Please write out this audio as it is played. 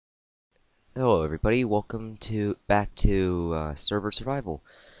Hello everybody, welcome back to server survival.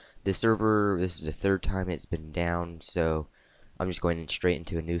 This is the third time it's been down, so I'm just going straight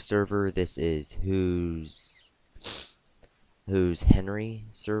into a new server. This is who's Henry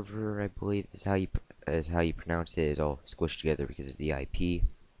server, I believe is how you pronounce it. Is all squished together because of the IP.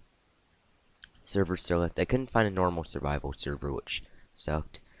 Server select. I couldn't find a normal survival server, which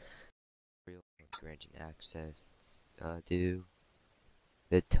sucked. Granting access. Do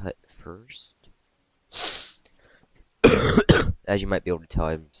the tut first. As you might be able to tell,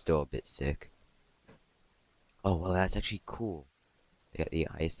 I'm still a bit sick. Oh, well, that's actually cool. They got the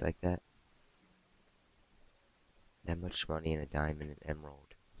ice like that. That much money and a diamond and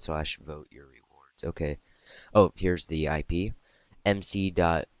emerald. Slash vote your rewards. Okay. Oh, here's the IP.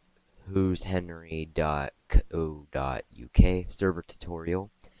 mc.whoshenry.co.uk server tutorial.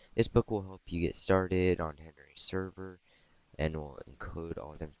 This book will help you get started on Henry's server and will include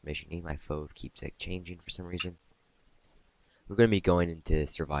all the information you need. My phone keeps like changing for some reason. We're going to be going into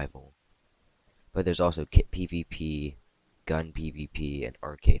survival. But there's also kit PvP, gun PvP, and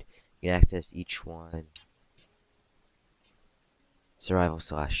arcade. You can access each one.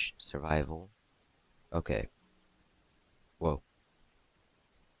 Survival/survival. Okay. Whoa.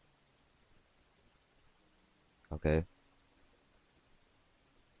 Okay.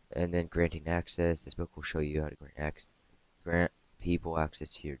 And then granting access. This book will show you how to grant people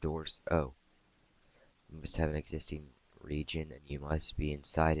access to your doors. Oh. You must have an existing region and you must be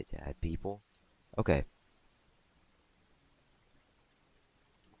inside it to add people. Okay.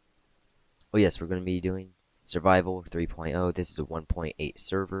 Oh yes, we're going to be doing Survival 3.0. This is a 1.8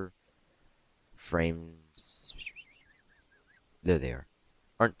 server. Frames. There they are.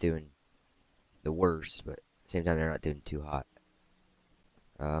 Aren't doing the worst, but at the same time they're not doing too hot.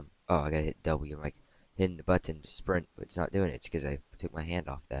 Oh, I gotta hit W. I'm like hitting the button to sprint, but it's not doing it. It's because I took my hand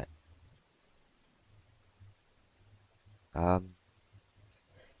off that. Um,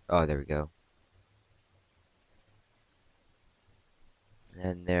 oh, there we go.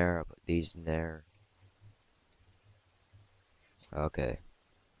 And there, I'll put these in there. Okay.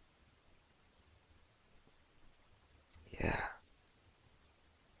 Yeah.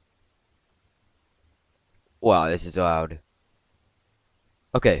 Wow, this is loud.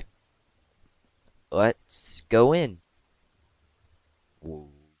 Okay, let's go in. Whoa.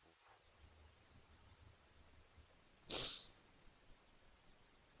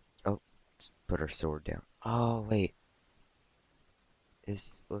 Oh, let's put our sword down. Oh, wait.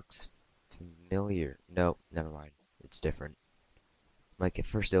 This looks familiar. No, never mind. It's different. Like, at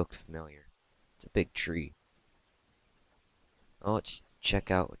first it looked familiar. It's a big tree. Oh, let's check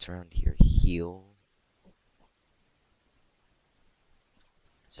out what's around here. Heal.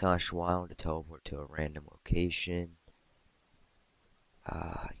 Slash wild to teleport to a random location.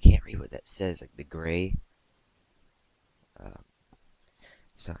 I can't read what that says, like the gray. Um,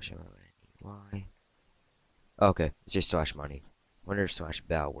 slash Y. Okay, it's just slash money. Wonder if slash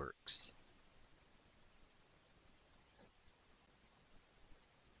bow works.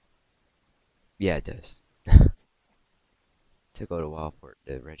 Yeah, it does. Took a little while for it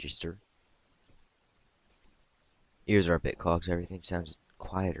to register. Ears are a bit clogged, so everything sounds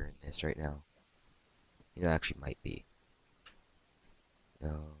quieter in this right now. You know, actually might be.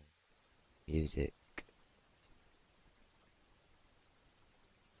 No. Music.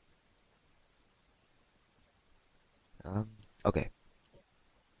 Okay.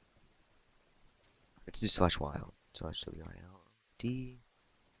 Let's do slash wild. Slash WILD.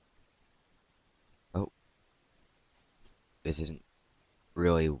 Oh, this isn't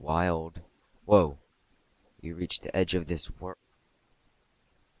really wild. Whoa. You reach the edge of this world.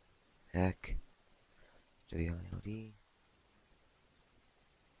 Heck. WILD.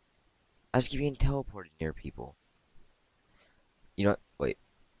 I just keep getting teleported near people. You know what? Wait.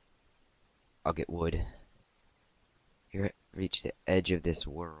 I'll get wood. Here, reach the edge of this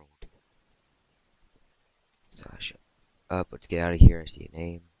world. Slash up. Let's get out of here. I see a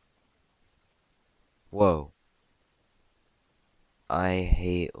name. Whoa. I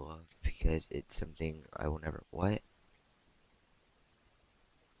hate love because it's something I will never. What?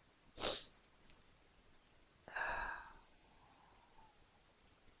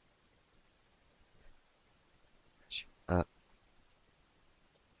 Uh,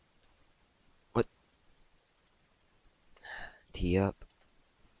 what? Tee up.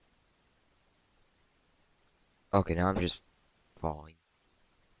 Okay, now I'm just falling.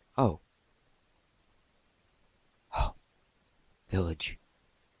 Oh. Oh. Village.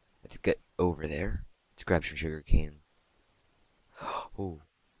 Let's get over there. Let's grab some sugar cane. Oh.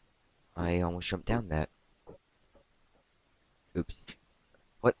 I almost jumped down that. Oops.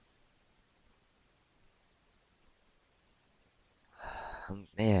 What?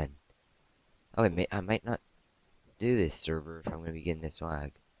 Man. Okay, I might not do this server if I'm gonna be getting this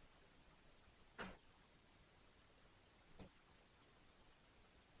lag.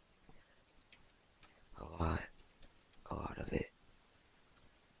 A lot. A lot of it.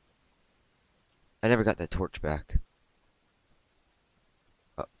 I never got the torch back.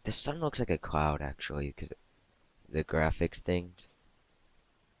 Oh, the sun looks like a cloud, actually, because the graphics things.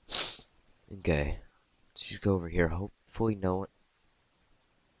 Okay. Let's just go over here. Hopefully no one...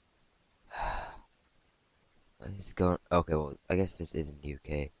 is going... Okay, well, I guess this isn't the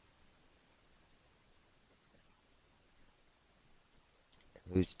UK.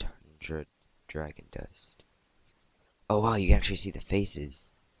 Who's Tundra Dragon Dust? Oh, wow, you can actually see the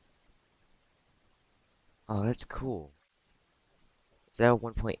faces. Oh, that's cool. Is that a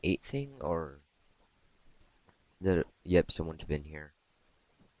 1.8 thing, or... Yep, someone's been here.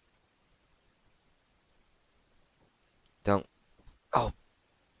 Don't... Oh,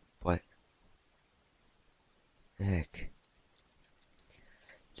 what the heck?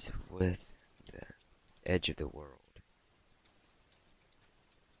 It's with the edge of the world.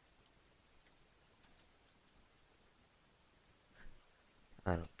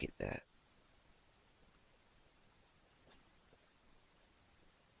 I don't get that.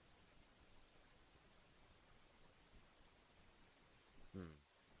 Hmm.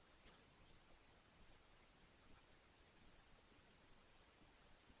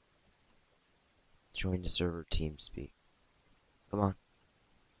 Join the server team speak. Come on.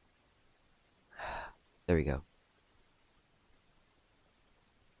 There we go.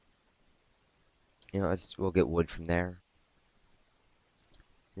 You know, we'll get wood from there.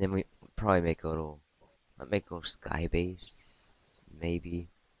 And then we probably make a little... Make a little sky base. Maybe.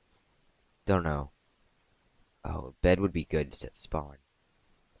 Don't know. Oh, a bed would be good to set spawn.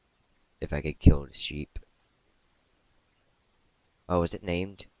 If I could kill the sheep. Oh, is it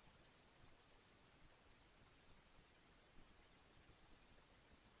named?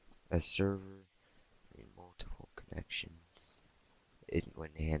 A server in multiple connections isn't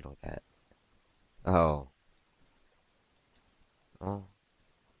going to handle that. Oh. Oh.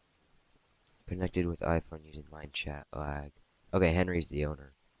 Connected with iPhone using Mind Chat lag. Okay, Henry's the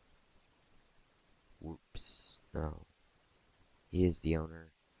owner. Whoops. No. He is the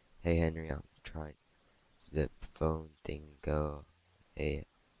owner. Hey Henry, I'm trying. Does the phone thing go? Hey.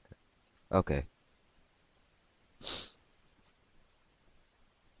 Okay.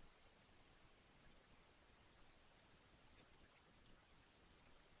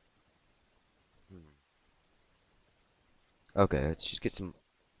 Hmm. Okay, let's just get some.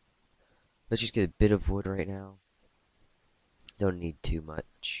 Let's just get a bit of wood right now. Don't need too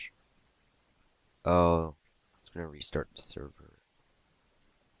much. Oh, it's gonna restart the server.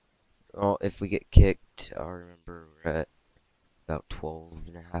 Oh, if we get kicked, I remember we're at about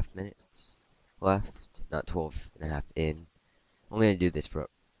 12.5 minutes left. Not 12.5 in. I'm gonna do this for...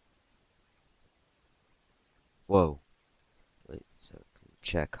 Whoa. Wait, so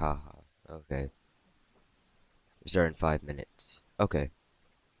check, haha. Okay. We start in 5 minutes. Okay.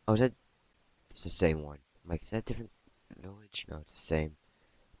 Oh, is that... It's the same one. I'm like, is that a different village? No, it's the same.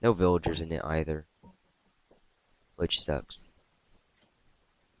 No villagers in it either. Which sucks.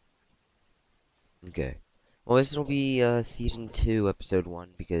 Okay. Well, this will be season 2, episode 1,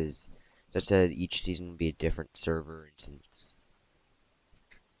 because as I said, each season will be a different server, and since...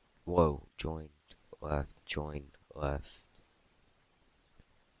 Whoa, join left, join left.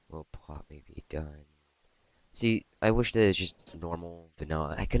 Will plot may be done. See, I wish that it's just normal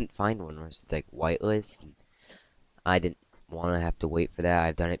vanilla. I couldn't find one where it's like whitelist, and I didn't want to have to wait for that.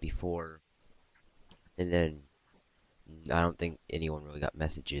 I've done it before, and then I don't think anyone really got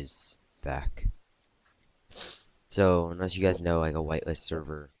messages back. So, unless you guys know like a whitelist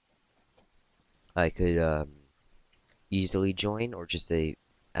server, I could easily join, or just a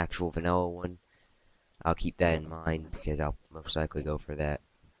actual vanilla one. I'll keep that in mind because I'll most likely go for that.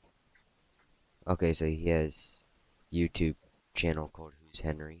 Okay, so he has YouTube channel called Who's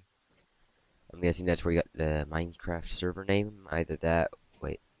Henry. I'm guessing that's where you got the Minecraft server name. Either that.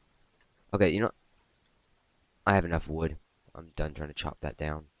 Wait. Okay, you know, I have enough wood. I'm done trying to chop that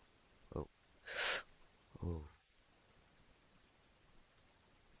down. Oh. Oh.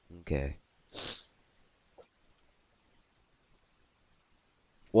 Okay.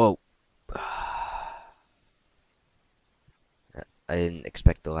 Whoa. I didn't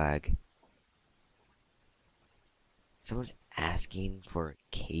expect the lag. Someone's asking for a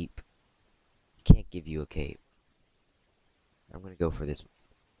cape. Can't give you a cape. I'm gonna go for this.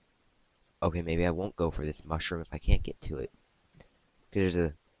 Okay, maybe I won't go for this mushroom if I can't get to it. Because there's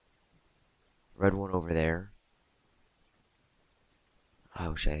a red one over there. I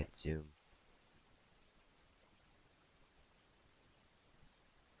wish I had zoom.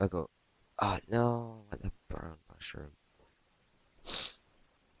 I'll go. Ah, no, the brown mushroom.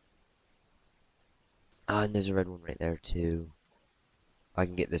 Ah, and there's a red one right there too. I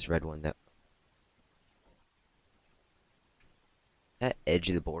can get this red one. That edge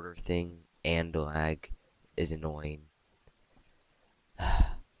of the border thing and lag is annoying.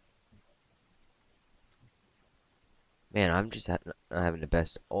 Man, I'm just not having the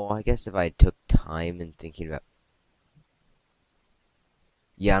best. Oh, I guess if I took time and thinking about.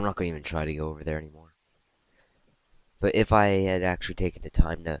 Yeah, I'm not gonna even try to go over there anymore. But if I had actually taken the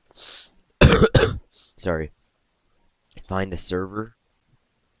time to, sorry, find a server,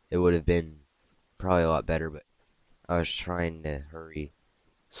 it would have been probably a lot better. But I was trying to hurry.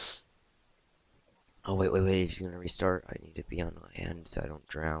 Oh wait! If he's gonna restart, I need to be on land so I don't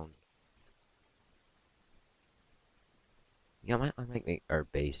drown. Yeah, I might make our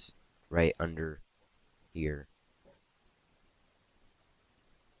base right under here.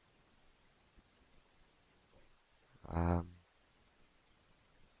 Um,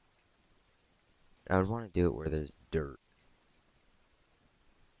 I would want to do it where there's dirt.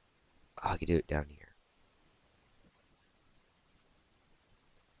 Oh, I could do it down here.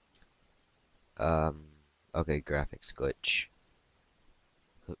 Um, okay, graphics glitch.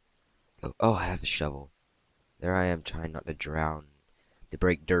 Oh, I have a shovel. There I am trying not to drown, to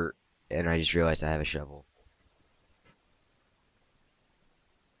break dirt, and I just realized I have a shovel.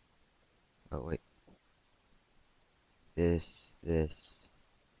 Oh, wait. This.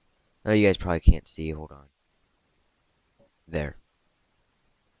 No, you guys probably can't see. Hold on. There.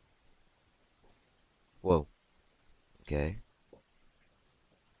 Whoa. Okay.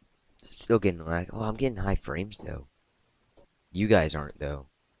 Still getting lag. Oh, I'm getting high frames, though. You guys aren't, though.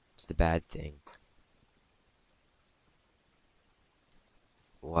 It's the bad thing.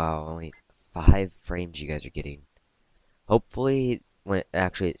 Wow, only 5 frames you guys are getting. Hopefully, when it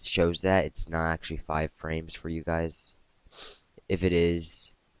actually shows that, it's not actually 5 frames for you guys. If it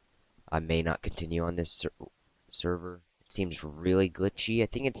is, I may not continue on this server. It seems really glitchy. I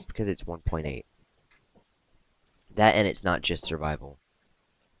think it's because it's 1.8. That and it's not just survival.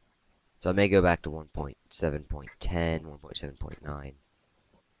 So I may go back to 1.7.10, 1.7.9.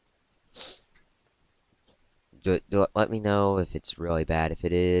 Let me know if it's really bad. If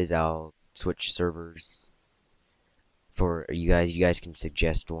it is, I'll switch servers for you guys. You guys can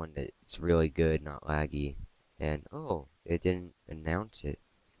suggest one that's really good, not laggy. And oh, it didn't announce it.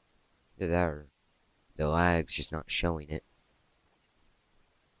 Either that or the lag's just not showing it.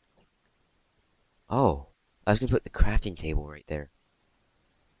 Oh, I was gonna put the crafting table right there.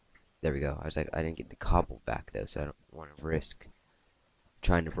 There we go. I was like, I didn't get the cobble back though, so I don't want to risk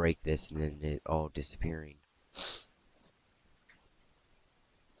trying to break this and then it all disappearing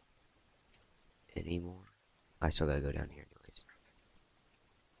anymore. I still gotta go down here anyways.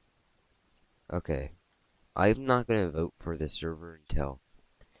 Okay, I'm not gonna vote for this server until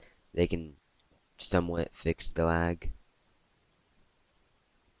they can somewhat fix the lag.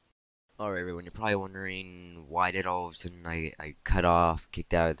 Alright, everyone, you're probably wondering why did all of a sudden I cut off,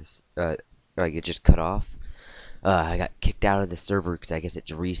 kicked out of this, like it just cut off. I got kicked out of the server because I guess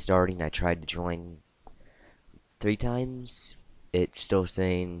it's restarting. I tried to join 3 times. It's still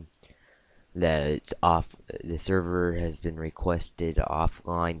saying that it's off. The server has been requested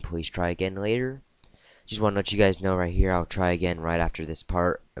offline. Please try again later. Just want to let you guys know right here. I'll try again right after this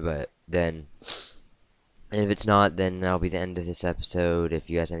part. But then, if it's not, then that'll be the end of this episode. If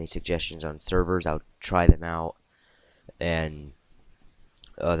you guys have any suggestions on servers, I'll try them out. And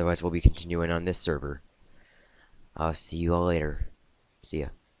otherwise, we'll be continuing on this server. I'll see you all later. See ya.